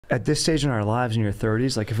at this stage in our lives in your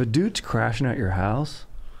 30s, like if a dude's crashing at your house,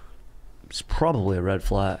 it's probably a red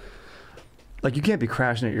flag. Like you can't be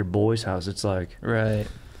crashing at your boy's house. It's like, right.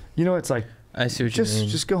 You know, it's like, I see what you mean.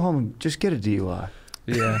 Just go home and just get a DUI.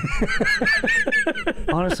 Yeah.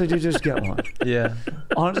 Honestly, dude, just get one. Yeah.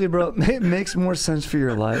 Honestly, bro, it makes more sense for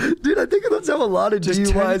your life. Dude, I think that's how a lot of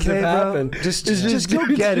DUIs have happened. Just go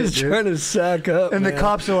get it, dude. Trying to sack up, and man. the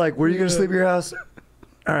cops are like, where are you going to sleep at your house?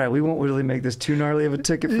 All right, we won't really make this too gnarly of a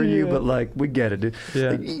ticket for you, but like, we get it, dude. Yeah.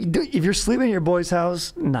 Like, if you're sleeping at your boy's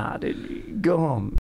house, nah, dude, go home.